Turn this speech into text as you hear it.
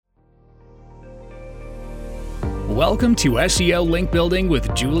Welcome to SEO Link Building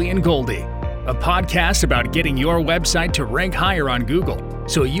with Julian Goldie, a podcast about getting your website to rank higher on Google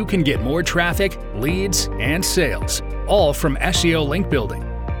so you can get more traffic, leads, and sales, all from SEO Link Building.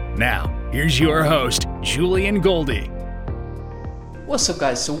 Now, here's your host, Julian Goldie. What's up,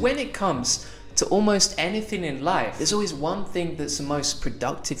 guys? So when it comes to almost anything in life, there's always one thing that's the most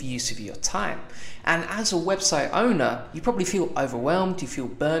productive use of your time. And as a website owner, you probably feel overwhelmed, you feel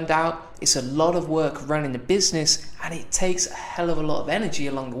burned out. It's a lot of work running a business and it takes a hell of a lot of energy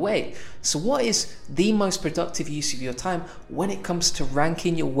along the way. So what is the most productive use of your time when it comes to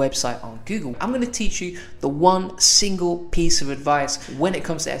ranking your website on Google? I'm going to teach you the one single piece of advice when it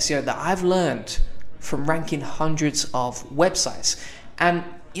comes to SEO that I've learned from ranking hundreds of websites. And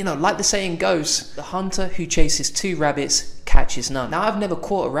you know, like the saying goes, the hunter who chases two rabbits catches none. Now, I've never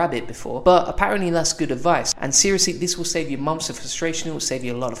caught a rabbit before, but apparently that's good advice. And seriously, this will save you months of frustration, it will save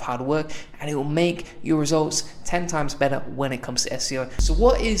you a lot of hard work, and it will make your results 10 times better when it comes to SEO. So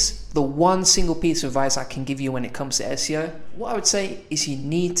what is the one single piece of advice I can give you when it comes to SEO? What I would say is you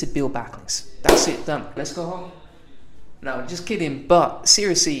need to build backlinks. That's it, done. Let's go home. No, just kidding. But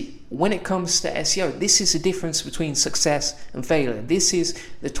seriously, when it comes to SEO, this is the difference between success and failure. This is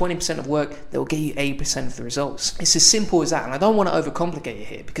the 20% of work that will get you 80% of the results. It's as simple as that. And I don't want to overcomplicate it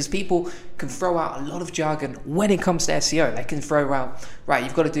here because people can throw out a lot of jargon when it comes to SEO. They can throw out, right,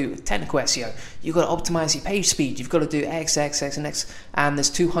 you've got to do technical SEO. You've got to optimize your page speed. You've got to do X, and X. And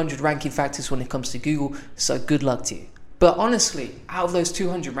there's 200 ranking factors when it comes to Google. So good luck to you. But honestly, out of those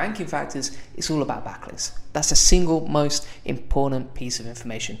 200 ranking factors, it's all about backlinks. That's the single most important piece of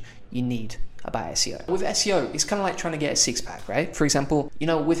information you need about SEO. With SEO, it's kind of like trying to get a six-pack, right? For example, you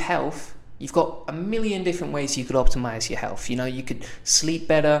know, with health, you've got a million different ways you could optimize your health. You know, you could sleep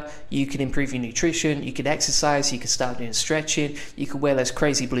better, you could improve your nutrition, you could exercise, you could start doing stretching, you could wear those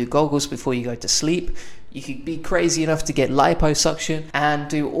crazy blue goggles before you go to sleep. You could be crazy enough to get liposuction and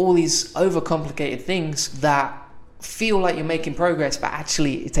do all these overcomplicated things that feel like you're making progress, but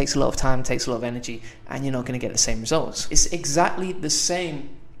actually it takes a lot of time, takes a lot of energy, and you're not going to get the same results. It's exactly the same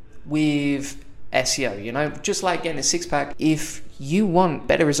with SEO, you know, just like getting a six-pack. If you want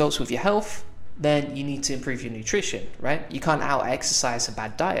better results with your health, then you need to improve your nutrition, right? You can't out-exercise a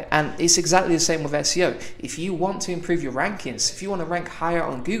bad diet. And it's exactly the same with SEO. If you want to improve your rankings, if you want to rank higher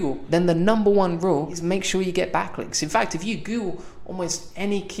on Google, then the number one rule is make sure you get backlinks. In fact, if you Google almost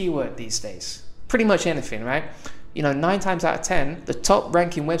any keyword these days, pretty much anything, right? You know, 9 times out of 10, the top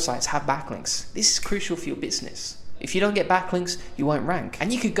ranking websites have backlinks. This is crucial for your business. If you don't get backlinks, you won't rank.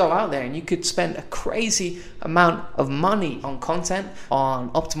 And you could go out there and you could spend a crazy amount of money on content, on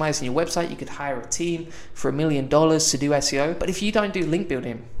optimizing your website. You could hire a team for $1 million to do SEO. But if you don't do link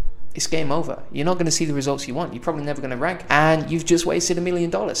building, it's game over. You're not going to see the results you want. You're probably never going to rank. And you've just wasted $1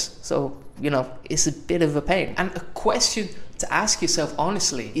 million. So, you know, it's a bit of a pain. And a question to ask yourself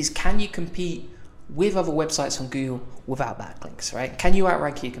honestly is, can you compete with other websites on Google without backlinks, right? Can you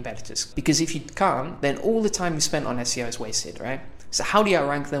outrank your competitors? Because if you can't, then all the time you spent on SEO is wasted, right? So how do you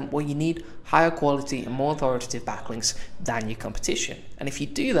outrank them? Well, you need higher quality and more authoritative backlinks than your competition. And if you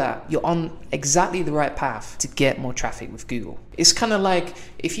do that, you're on exactly the right path to get more traffic with Google. It's kind of like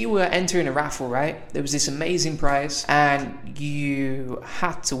if you were entering a raffle, right? There was this amazing prize and you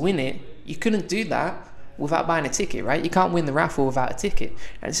had to win it. You couldn't do that without buying a ticket, right? You can't win the raffle without a ticket.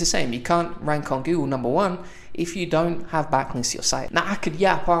 And it's the same. You can't rank on Google number one if you don't have backlinks to your site. Now, I could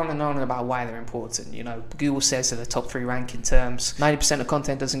yap on and on about why they're important. You know, Google says they're the top 3 ranking terms. 90% of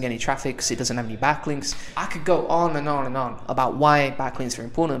content doesn't get any traffic because it doesn't have any backlinks. I could go on and on and on about why backlinks are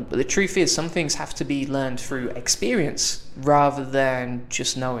important. But the truth is, some things have to be learned through experience rather than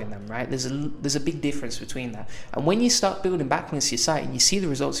just knowing them, right? There's a big difference between that. And when you start building backlinks to your site and you see the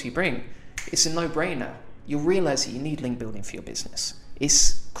results you bring, it's a no-brainer. You'll realize that you need link building for your business.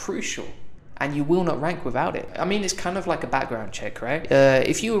 It's crucial and you will not rank without it. I mean, it's kind of like a background check, right?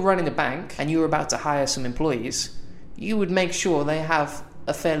 If you were running a bank and you were about to hire some employees, you would make sure they have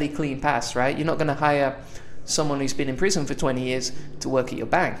a fairly clean past, right? You're not going to hire someone who's been in prison for 20 years to work at your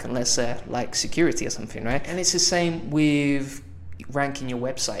bank unless they're like security or something, right? And it's the same with ranking your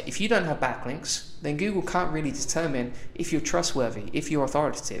website. If you don't have backlinks, then Google can't really determine if you're trustworthy, if you're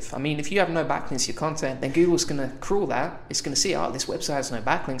authoritative. I mean, if you have no backlinks to your content, then Google's going to crawl that. It's going to see, oh, this website has no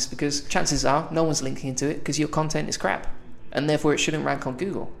backlinks, because chances are no one's linking into it because your content is crap, and therefore it shouldn't rank on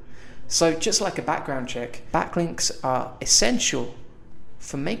Google. So just like a background check, backlinks are essential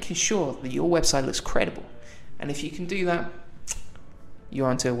for making sure that your website looks credible. And if you can do that, you're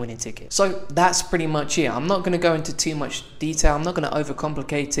onto a winning ticket. So that's pretty much it. I'm not going to go into too much detail. I'm not going to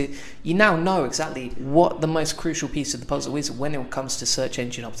overcomplicate it. You now know exactly what the most crucial piece of the puzzle is when it comes to search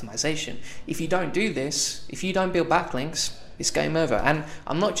engine optimization. If you don't do this, if you don't build backlinks, it's game over. And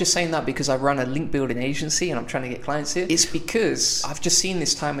I'm not just saying that because I run a link building agency and I'm trying to get clients here. It's because I've just seen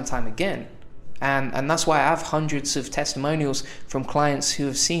this time and time again. And that's why I have hundreds of testimonials from clients who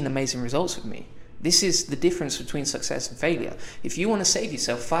have seen amazing results with me. This is the difference between success and failure. If you want to save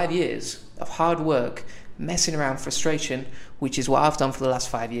yourself 5 years of hard work, messing around, frustration, which is what I've done for the last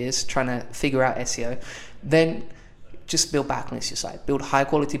 5 years, trying to figure out SEO, then just build backlinks to your site. Build high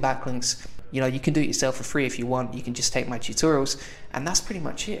quality backlinks. You can do it yourself for free if you want. You can just take my tutorials, and that's pretty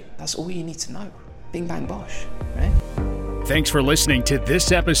much it. That's all you need to know. Bing, bang, bosh, right? Thanks for listening to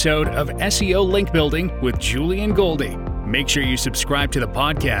this episode of SEO Link Building with Julian Goldie. Make sure you subscribe to the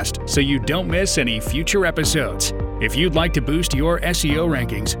podcast so you don't miss any future episodes. If you'd like to boost your SEO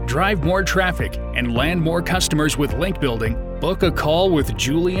rankings, drive more traffic, and land more customers with link building, book a call with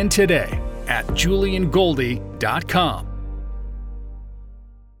Julian today at juliangoldie.com.